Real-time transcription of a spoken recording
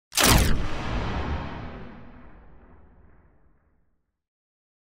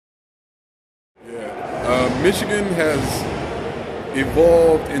Michigan has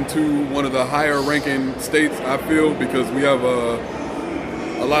evolved into one of the higher ranking states, I feel, because we have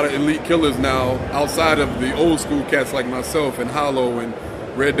a lot of elite killers now outside of the old school cats like myself and Hollow and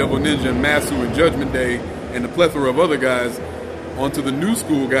Red Devil Ninja and Masu and Judgment Day and the plethora of other guys. Onto the new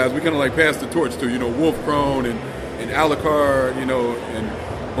school guys, we kind of like passed the torch to, Wolf Crone and Alucard,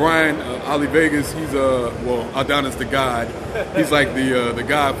 and Brian Ali Vegas. He's Adonis the God. He's like the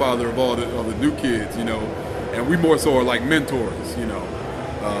godfather of all the new kids, and we more so are like mentors,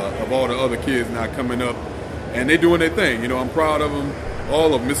 of all the other kids now coming up, and they doing their thing. I'm proud of them,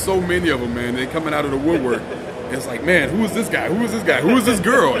 all of them. There's so many of them, man. They coming out of the woodwork. It's like, man, who is this guy? Who is this guy? Who is this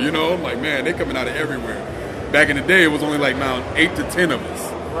girl? I'm like, man, they coming out of everywhere. Back in the day, it was only like now 8 to 10 of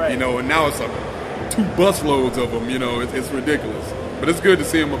us, right. And now it's like 2 busloads of them. It's ridiculous, but it's good to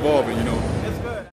see them evolving.